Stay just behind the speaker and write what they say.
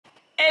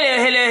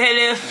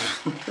Hello.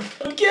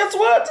 Guess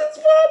what? It's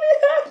finally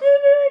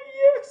happening.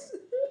 Yes.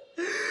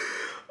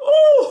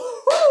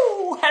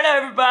 Oh,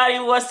 hello everybody.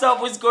 What's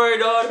up? What's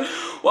going on?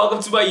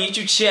 Welcome to my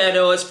YouTube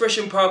channel. It's Fresh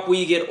and Park, where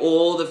you get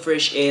all the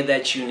fresh air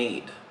that you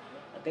need.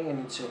 I think I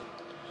need to.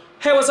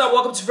 Hey, what's up?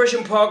 Welcome to Fresh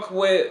and Park,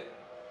 where.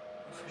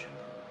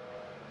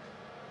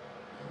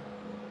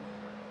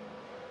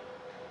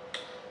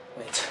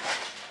 Wait.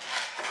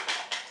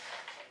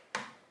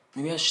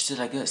 Maybe I should sit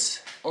like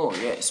this. Oh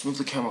yes, move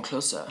the camera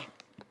closer.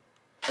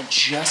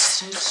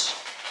 Adjust it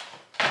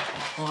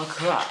like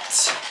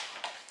that.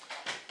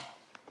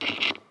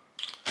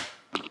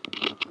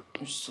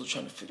 I'm still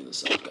trying to figure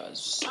this out,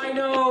 guys. I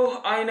know.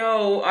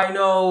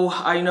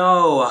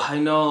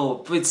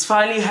 But it's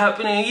finally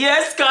happening.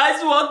 Yes,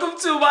 guys, welcome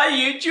to my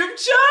YouTube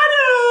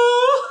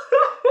channel.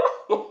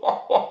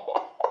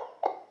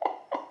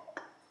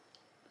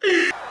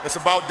 It's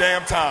about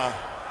damn time.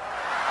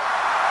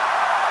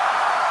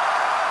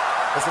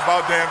 It's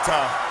about damn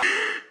time.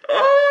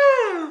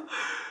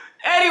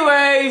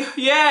 Anyway,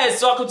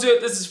 yes, welcome to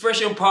it. This is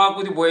Fresh and Park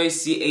with your boy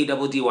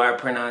C-A-D-D-Y,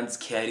 pronounced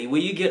Caddy,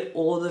 where you get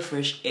all the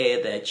fresh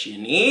air that you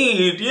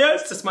need.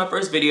 Yes, that's my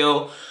first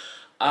video.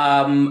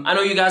 I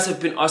know you guys have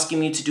been asking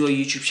me to do a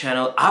YouTube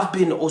channel. I've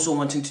been also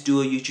wanting to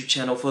do a YouTube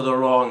channel for the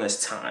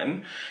longest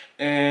time.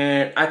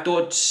 And I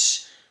thought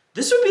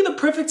this would be the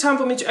perfect time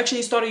for me to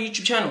actually start a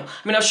YouTube channel.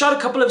 I mean, I've shot a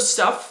couple of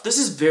stuff. This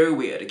is very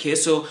weird, okay?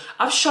 So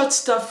I've shot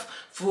stuff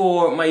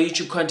for my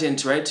YouTube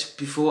content, right?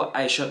 Before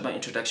I shot my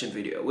introduction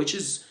video, which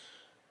is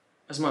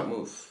a smart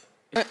move.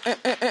 If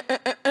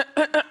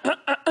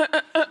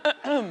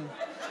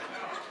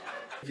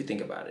you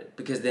think about it,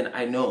 because then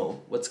I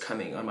know what's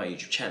coming on my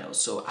YouTube channel,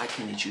 so I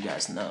can let you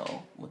guys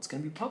know what's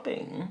gonna be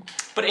popping.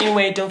 But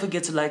anyway, don't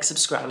forget to like,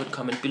 subscribe, and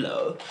comment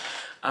below.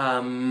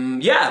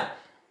 Yeah.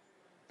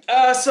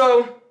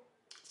 So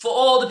for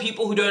all the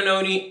people who don't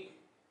know me,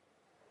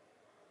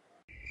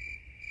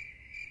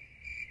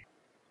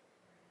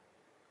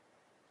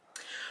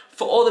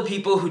 for all the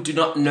people who do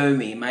not know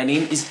me, my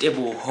name is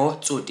Teboho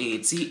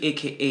Tsotetsi,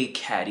 aka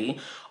Caddy.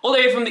 All the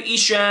way from the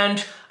East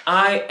Rand.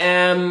 I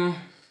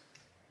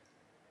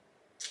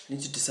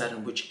need to decide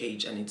on which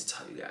age I need to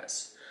tell you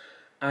guys.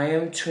 I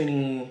am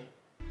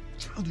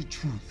Tell the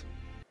truth.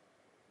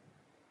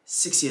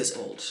 6 years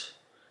old.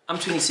 I'm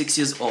 26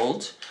 years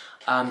old.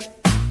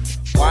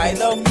 Why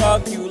the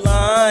fuck you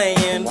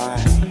lying?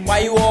 Why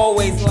you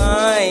always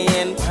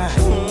lying?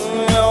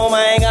 Oh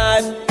my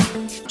god.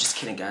 Just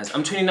kidding, guys.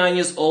 I'm 29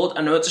 years old.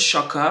 I know it's a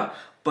shocker,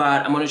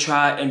 but I'm gonna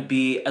try and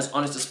be as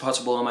honest as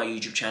possible on my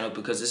YouTube channel,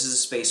 because this is a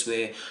space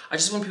where I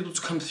just want people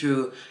to come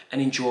through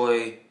and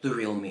enjoy the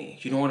real me.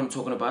 You know what I'm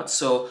talking about?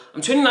 So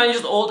I'm 29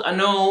 years old. I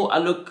know I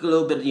look a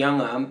little bit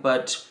younger,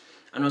 but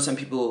I know some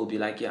people will be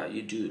like, yeah,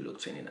 you do look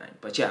 29.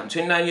 But yeah, I'm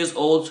 29 years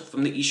old,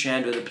 from the East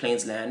Rand, where the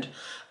plains land.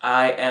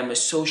 I am a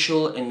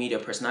social and media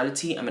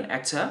personality. I'm an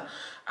actor.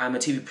 I'm a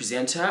TV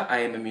presenter. I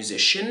am a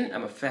musician.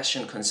 I'm a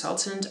fashion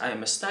consultant. I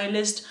am a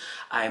stylist.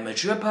 I am a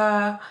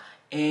dripper.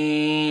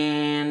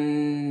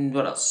 And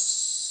what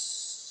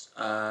else?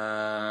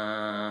 I'm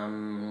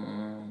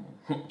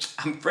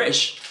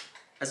fresh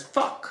as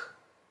fuck.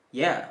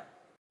 Yeah.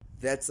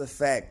 That's a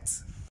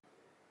fact.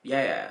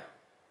 Yeah.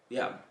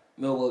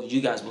 Well,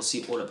 you guys will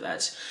see all of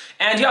that.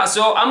 And yeah,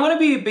 so I'm gonna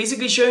be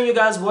basically showing you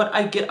guys what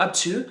I get up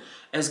to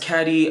as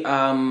Caddy,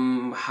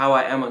 how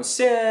I am on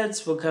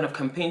sets, what kind of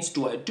campaigns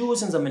do I do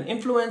since I'm an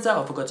influencer.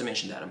 I forgot to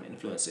mention that I'm an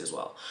influencer as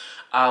well.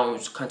 I'm a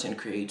content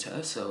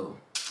creator, so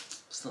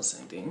it's not the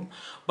same thing.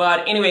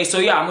 But anyway, so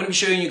yeah, I'm gonna be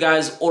showing you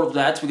guys all of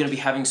that. We're gonna be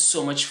having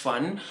so much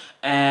fun.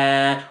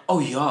 And oh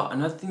yeah,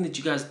 another thing that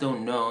you guys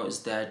don't know is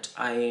that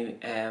I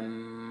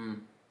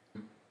am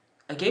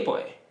a gay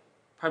boy.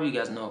 Probably you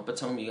guys know, but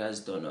some of you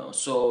guys don't know.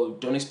 So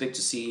don't expect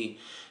to see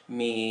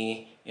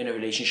me in a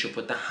relationship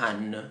with the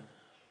Han.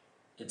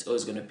 It's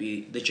always gonna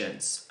be the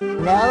gents.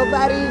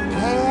 Nobody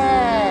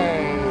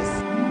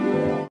cares.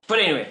 But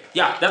anyway,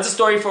 yeah, that's a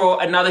story for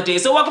another day.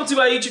 So welcome to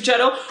my YouTube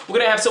channel. We're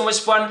gonna have so much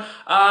fun.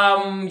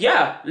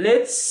 Yeah,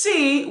 let's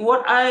see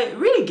what I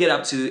really get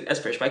up to as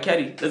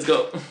Freshbycaddy. Let's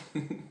go.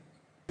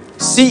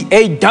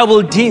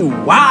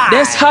 C-A-D-D-Y.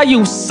 That's how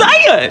you say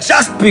it.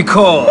 Just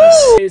because.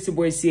 Woo. It's your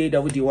boy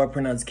C-A-D-D-Y,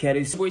 pronounced Caddy.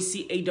 It's your boy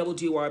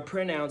C-A-D-D-Y,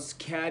 pronounced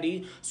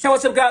Caddy. So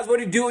what's up, guys? What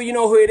do you do? You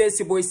know who it is.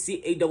 Your boy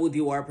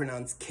C-A-D-D-Y,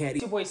 pronounced Caddy.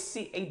 It's your boy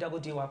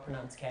C-A-D-D-Y,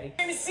 pronounced Caddy.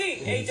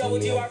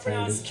 C-A-D-D-Y,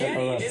 pronounced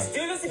Caddy. Let's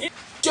do this again.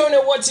 Don't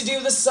know what to do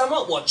this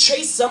summer? Well,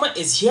 Trey Summer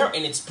is here,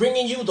 and it's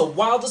bringing you the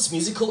wildest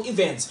musical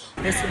events.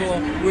 First of all,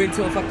 we're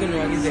into a fucking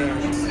wrong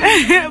dance.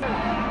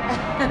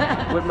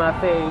 With my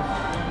fave.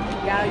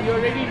 Yeah, you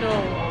already know.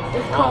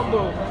 It's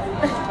combo.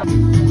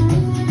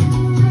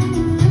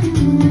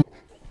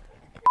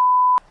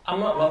 I'm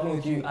not laughing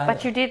with you either.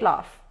 But you did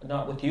laugh.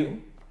 Not with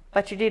you.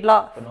 But you did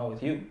laugh. But not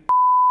with you.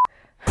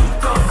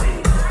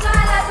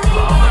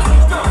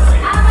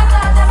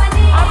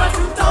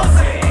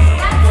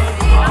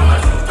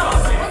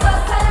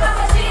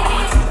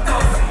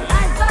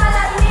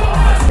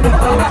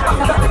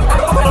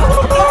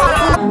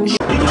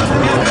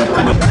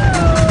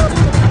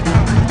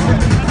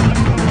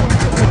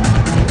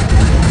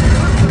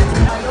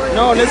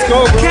 on, let's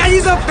go, bro.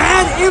 Caddy's a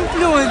bad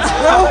influence,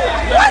 bro.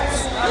 What?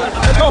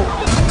 Let's go.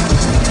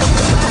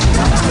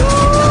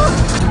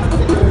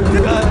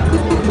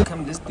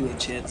 Come, let's do it,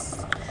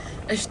 chits.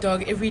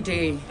 Dog, every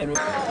day.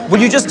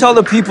 Would you just tell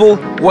the people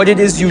what it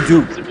is you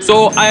do?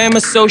 So I am a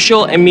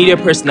social and media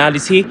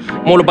personality.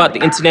 I'm all about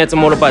the internet,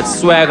 I'm all about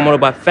swag, I'm all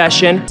about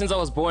fashion. Since I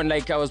was born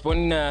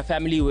in a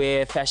family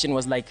where fashion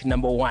was like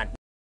 #1.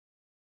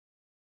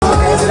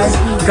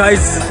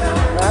 Guys,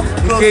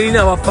 getting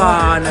our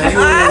fun. If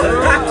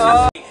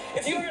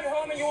you're at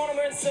home and you want to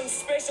win some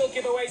special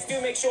giveaways,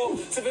 do make sure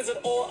to visit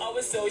all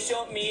our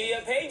social media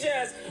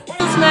pages.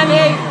 Man,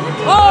 hey.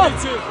 Oh,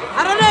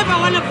 I don't know if I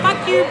want to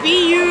fuck you,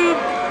 be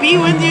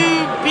with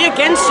you, be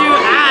against you.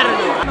 I don't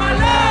know. My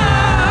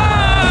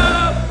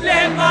love,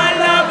 let my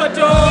love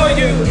adore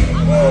you.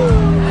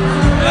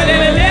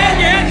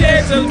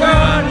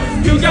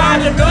 You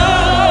gotta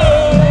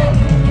know.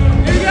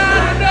 You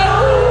gotta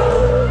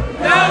know.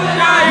 Now that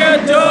I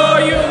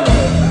adore you.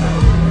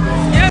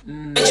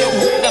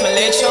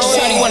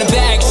 Shawty want a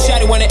bag,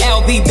 shawty want an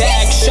LV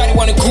bag, shawty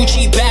want a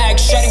Gucci bag,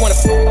 shawty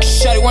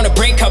wanna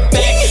break her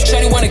back,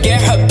 shawty wanna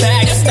get her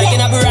back.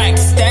 Stacking up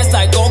racks, that's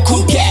like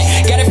Goku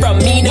cat. Got it from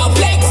me, no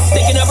flex.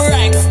 Stacking up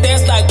racks,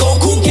 that's like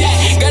Goku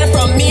cat. Got it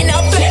from me,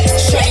 no flex.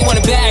 Shawty want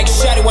a bag,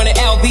 shawty want an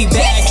LV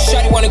bag,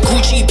 shawty want a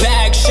Gucci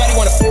bag, shawty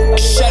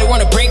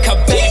wanna break her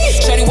back,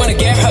 shawty wanna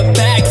get her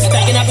back.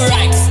 Stacking up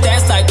racks,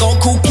 that's like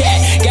Goku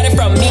cat. Got it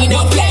from me,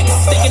 no flex.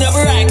 Stacking up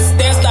racks,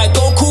 that's like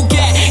Goku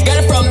cat. Got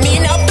it from me,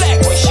 no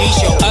flex. When she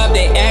show up,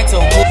 they act so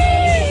cool.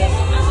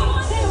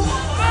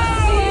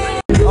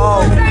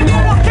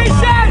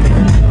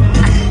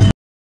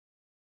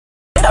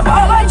 I'm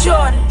all like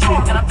Jordan,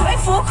 and I play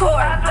full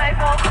court.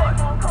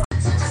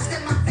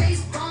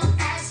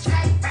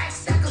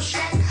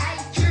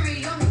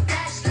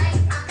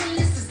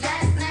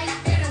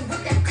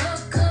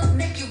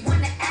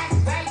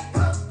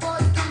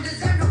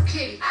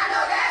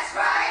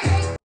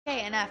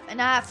 Okay,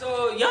 enough. So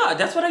yeah,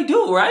 that's what I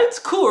do, right?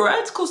 Cool,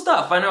 right? Cool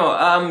stuff. I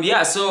know.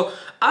 Yeah. So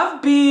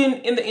I've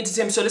been in the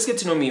entertainment. So let's get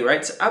to know me,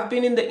 right? I've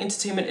been in the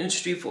entertainment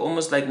industry for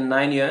almost like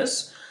 9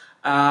 years.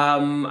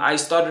 I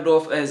started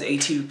off as a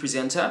TV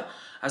presenter.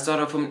 I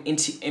started off from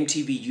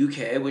MTV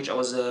UK, which I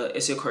was a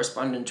SA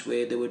correspondent,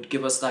 where they would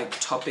give us like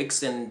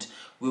topics and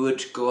we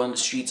would go on the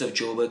streets of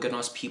Joburg and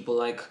ask people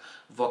like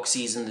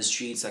Voxies in the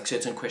streets, like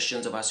certain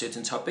questions about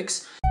certain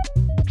topics.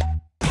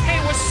 Hey,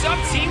 what's up,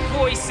 team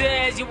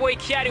voices? Your boy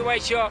Caddy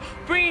right here,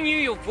 bringing you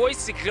your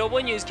voice to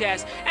Global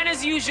Newscast. And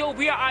as usual,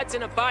 we are out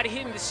and about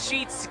hitting the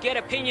streets to get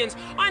opinions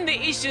on the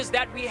issues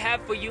that we have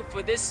for you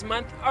for this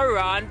month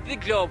around the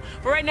globe.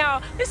 But right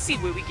now, let's see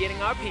where we're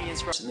getting our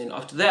opinions from. And then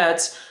after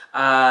that,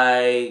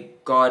 I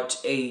got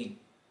a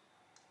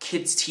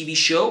kids TV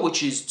show,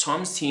 which is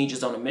Tom's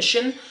Teenagers on a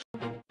Mission.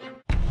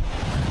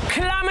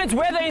 Climate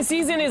weather in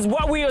season is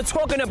what we are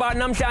talking about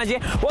namhlanje.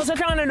 Also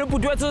hlangana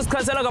nobhuti wethu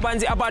sichazela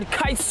kabanzi about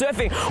kite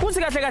surfing. Uthi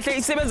kahle kahle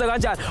isebenza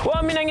kanjani?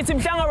 Well, mina ngithi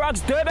Mhlanga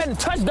Rocks Durban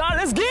touchdown.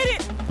 Let's get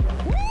it.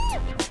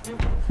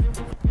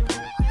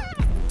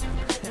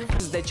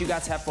 That you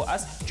guys have for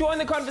us. Join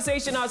the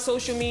conversation on our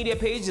social media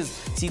pages.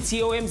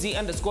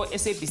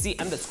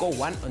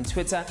 TOMZ_SABC_1 on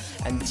Twitter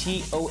and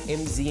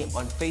TOMZ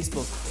on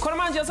Facebook. Khona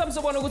manje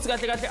samsobona ukuthi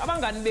kahle kahle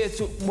abangani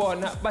bethu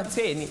bona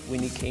batheni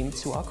when it came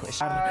to our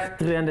question.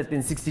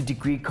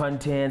 360-degree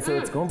content, so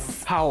it's going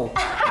how?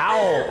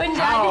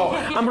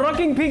 I'm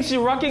rocking pink, she's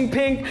rocking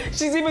pink.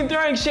 She's even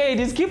throwing shade.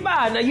 Just keep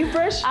on. Are you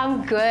fresh?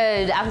 I'm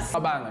good.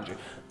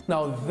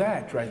 Now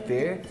that right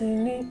there,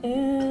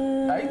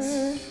 right?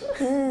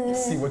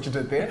 See what you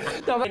did there?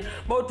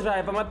 Both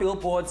drive my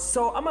billboards,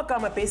 so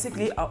Amakama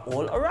basically are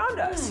all around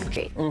us.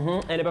 Okay.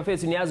 And if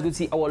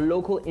our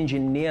local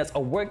engineers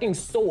are working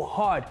so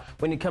hard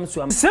when it comes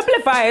to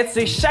simplify it,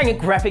 so shiny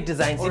graphic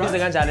design.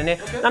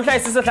 I'm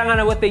trying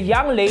with the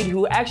young lady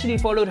who actually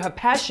followed her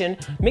passion,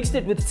 mixed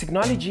it with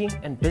technology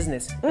and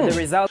business. And the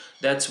result.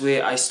 That's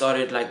where I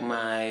started like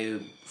my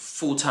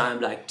full-time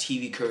like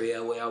TV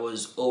career, where I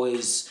was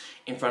always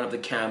in front of the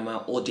camera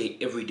all day,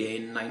 every day,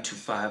 9 to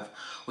 5,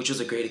 which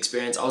was a great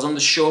experience. I was on the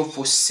show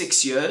for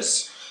 6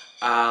 years.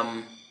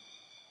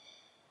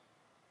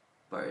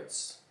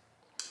 Birds.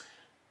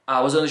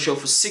 I was on the show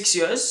for 6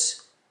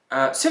 years.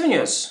 7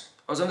 years.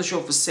 I was on the show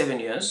for 7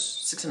 years.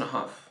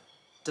 6.5.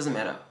 Doesn't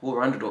matter. We'll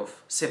round it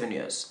off. 7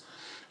 years.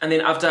 And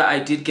then after I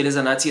did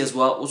Gelezanati as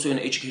well, also an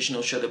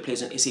educational show that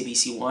plays on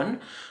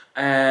SABC1.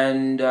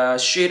 And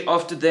straight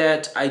after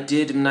that, I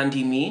did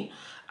Mnandi Me.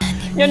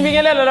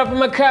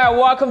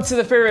 Welcome to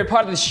the favorite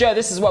part of the show.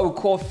 This is what we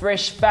call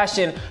Fresh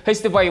Fashion,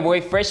 hosted by your boy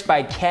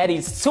Freshbycaddy.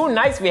 It's so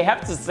nice we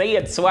have to say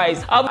it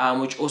twice.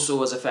 Which also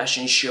was a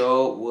fashion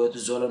show with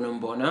Zola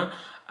Nombona.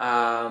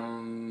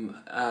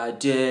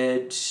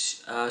 Did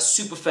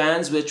Super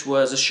Fans, which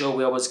was a show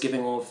where I was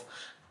giving away.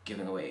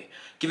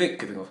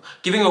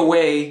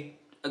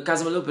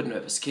 Guys, I'm a little bit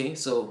nervous, okay?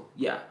 So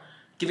yeah,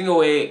 giving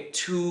away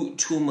two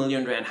 2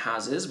 million rand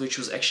houses, which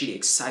was actually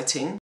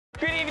exciting.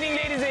 Good evening,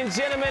 ladies and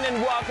gentlemen,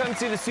 and welcome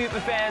to the Super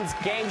Fans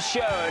Game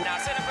Show. Now,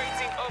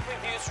 celebrating open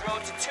views this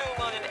road to 2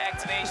 million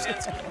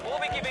activations, we'll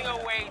be giving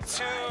away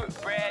 2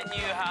 brand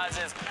new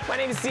houses. My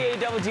name is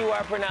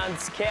CADDY,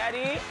 pronounced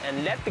Caddy,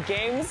 and let the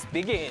games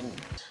begin.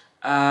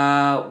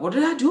 What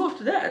did I do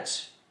after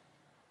that?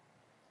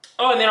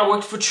 Oh, and then I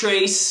worked for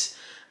Trace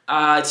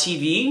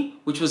TV,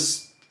 which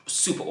was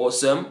super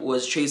awesome.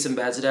 Was Trace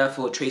ambassador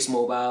for Trace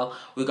Mobile.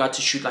 We got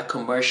to shoot like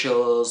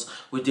commercials.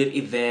 We did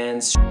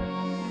events.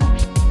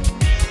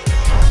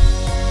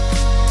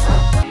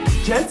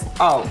 Gents?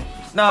 Oh,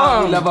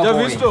 no, we love our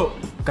boy.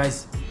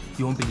 Guys,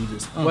 you won't believe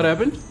this. What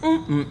happened?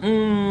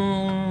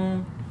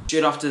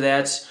 Straight after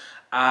that,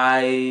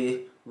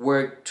 I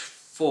worked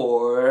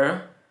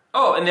for...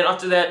 Oh, and then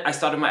after that, I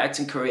started my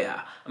acting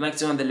career. I'm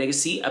acting on The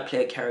Legacy. I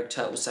play a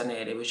character,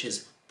 Usanele, which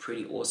is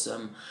pretty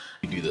awesome.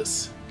 We do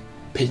this.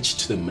 Pitch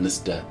to the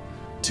minister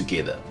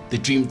together. The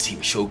dream team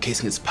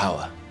showcasing its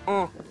power.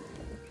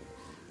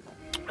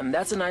 And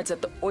that's the night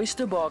at the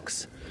Oyster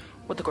Box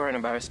with the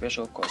coronavirus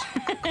special, of course.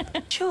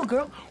 Chill,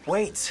 girl.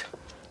 Wait.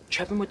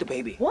 Trapping with the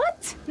baby.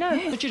 What? No.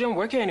 Yeah, but you don't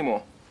work here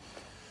anymore.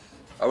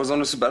 I was on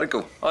a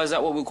sabbatical. Oh, is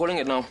that what we're calling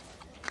it now?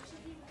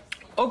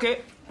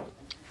 Okay.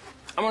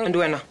 I'm gonna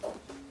do it now.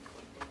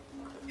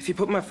 If you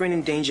put my friend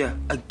in danger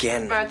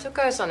again. Right,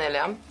 okay,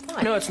 Sanele, I'm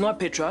fine. No, it's not,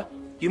 Petra.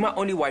 You're my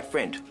only white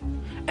friend.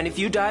 And if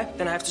you die,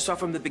 then I have to start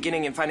from the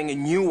beginning and finding a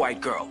new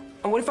white girl.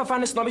 And what if I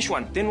find a snobbish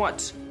one? Then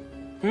what?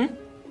 I'm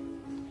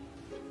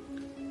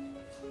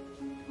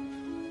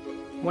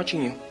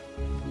watching you.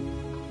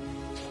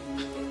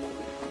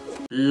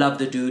 Love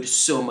the dude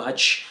so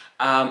much.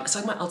 It's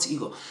like my alter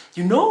ego.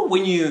 You know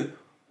when you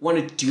want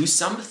to do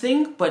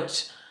something,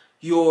 but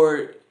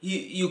you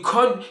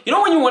can't, you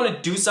know when you want to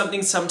do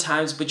something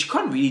sometimes, but you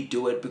can't really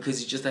do it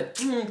because you're just like,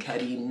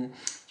 Caddy, you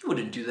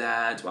wouldn't do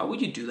that. Why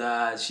would you do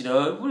that? You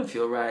know, it wouldn't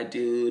feel right,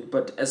 dude.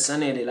 But as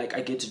Sunday, like,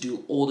 I get to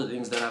do all the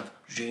things that I've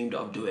dreamed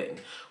of doing,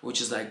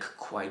 which is like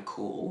quite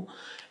cool.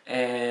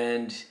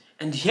 And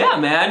yeah,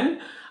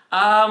 man,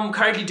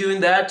 currently doing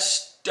that.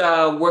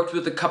 Worked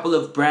with a couple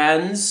of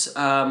brands.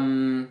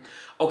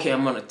 Okay,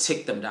 I'm gonna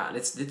tick them down.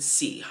 Let's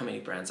see how many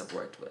brands I've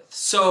worked with.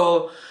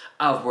 So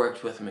I've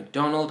worked with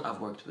McDonald's, I've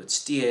worked with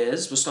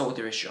Steers. We'll start with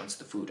the restaurants,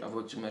 the food. I've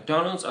worked with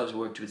McDonald's, I've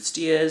worked with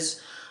Steers,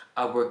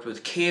 I've worked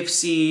with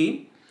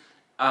KFC,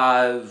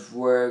 I've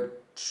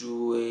worked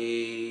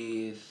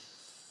with,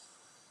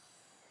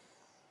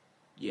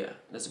 yeah,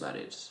 that's about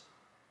it.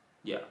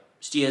 Yeah,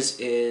 Steers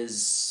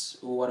is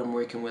what I'm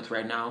working with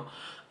right now.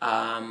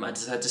 I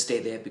just had to stay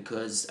there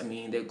because, I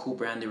mean, they're a cool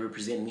brand, they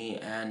represent me,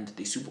 and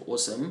they're super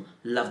awesome.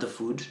 Love the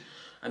food.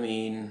 I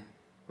mean,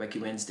 Wacky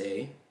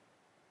Wednesday.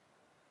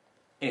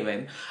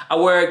 Anyway, I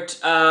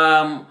worked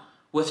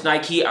with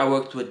Nike, I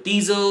worked with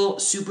Diesel,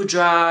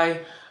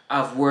 Superdry,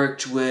 I've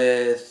worked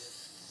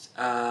with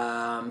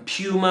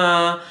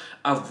Puma,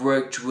 I've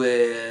worked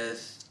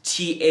with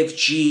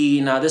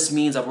TFG. Now this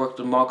means I've worked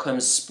with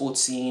Markham's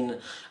Sports Scene,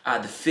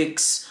 The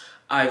Fix.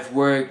 I've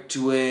worked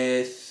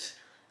with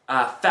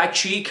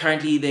Factory,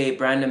 currently the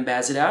brand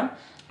ambassador.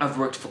 I've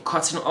worked for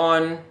Cotton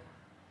On,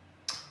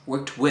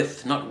 worked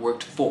with, not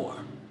worked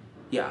for,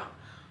 yeah.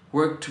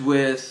 Worked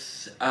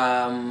with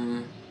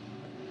Mr.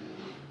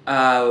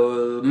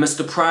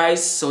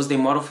 Price, so I was their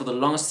model for the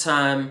longest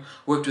time.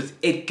 Worked with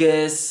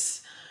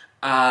Itgus.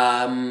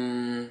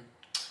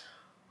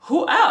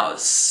 Who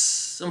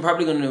else? I'm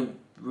probably gonna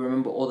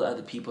remember all the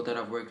other people that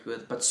I've worked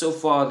with, but so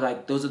far,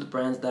 like, those are the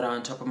brands that are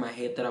on top of my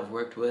head that I've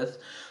worked with.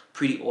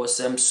 Pretty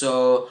awesome.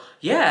 So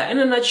yeah, in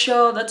a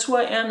nutshell, that's who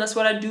I am, that's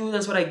what I do,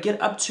 that's what I get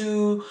up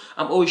to.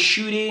 I'm always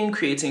shooting,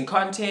 creating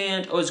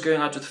content, always going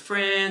out with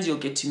friends. You'll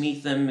get to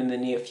meet them in the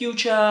near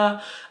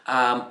future.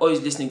 Always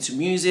listening to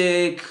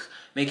music,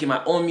 making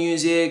my own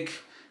music,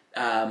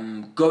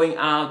 going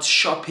out,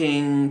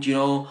 shopping, you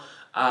know,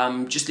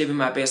 just living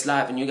my best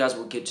life, and you guys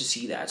will get to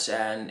see that,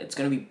 and it's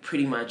gonna be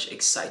pretty much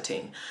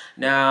exciting.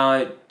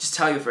 Now, just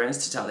tell your friends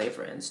to tell their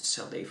friends to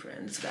tell their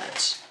friends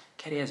that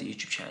Caddy has a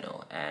YouTube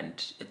channel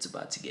and it's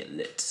about to get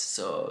lit.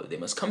 So they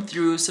must come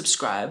through,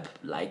 subscribe,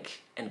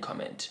 like, and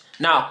comment.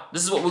 Now,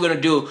 this is what we're gonna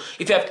do.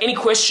 If you have any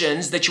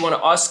questions that you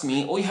wanna ask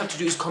me, all you have to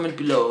do is comment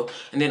below,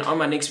 and then on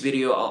my next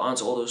video, I'll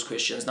answer all those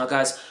questions. Now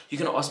guys, you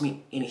can ask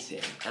me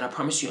anything, and I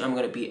promise you I'm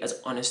gonna be as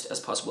honest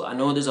as possible. I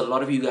know there's a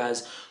lot of you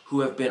guys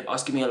who have been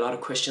asking me a lot of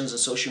questions on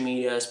social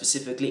media,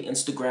 specifically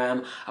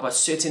Instagram, about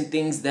certain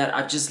things that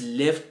I've just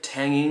left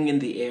hanging in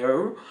the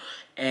air.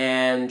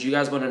 And you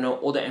guys want to know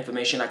all that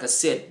information. Like I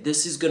said,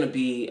 this is going to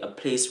be a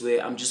place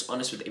where I'm just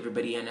honest with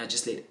everybody, and I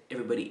just let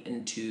everybody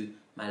into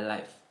my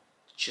life.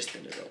 Just a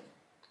little.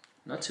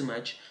 Not too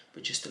much,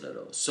 but just a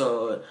little.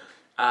 So,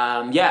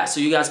 yeah, so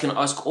you guys can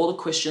ask all the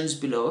questions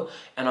below,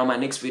 and on my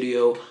next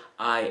video,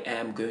 I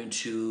am going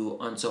to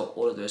answer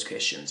all of those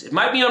questions. It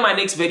might be on my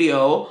next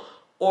video,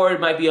 or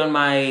it might be on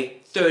my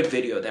third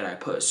video that I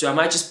post. So I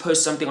might just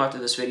post something after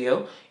this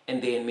video,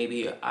 and then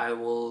maybe I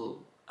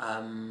will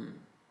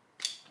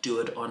do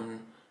it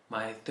on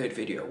my third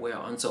video where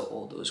I answer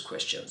all those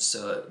questions.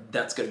 So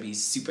that's gonna be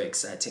super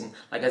exciting.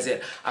 Like I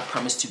said, I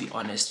promise to be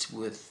honest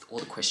with all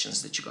the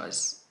questions that you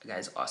guys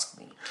ask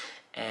me.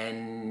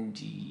 And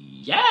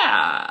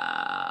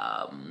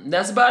yeah,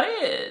 that's about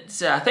it.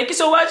 Thank you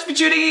so much for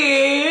tuning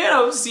in. I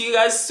hope to see you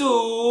guys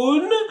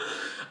soon.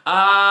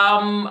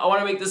 I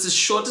want to make this as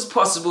short as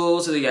possible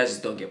so that you guys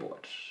just don't get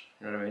bored.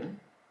 You know what I mean?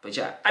 But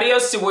yeah,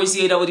 adios to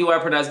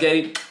YOUUUURRR, pronounced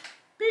Gary.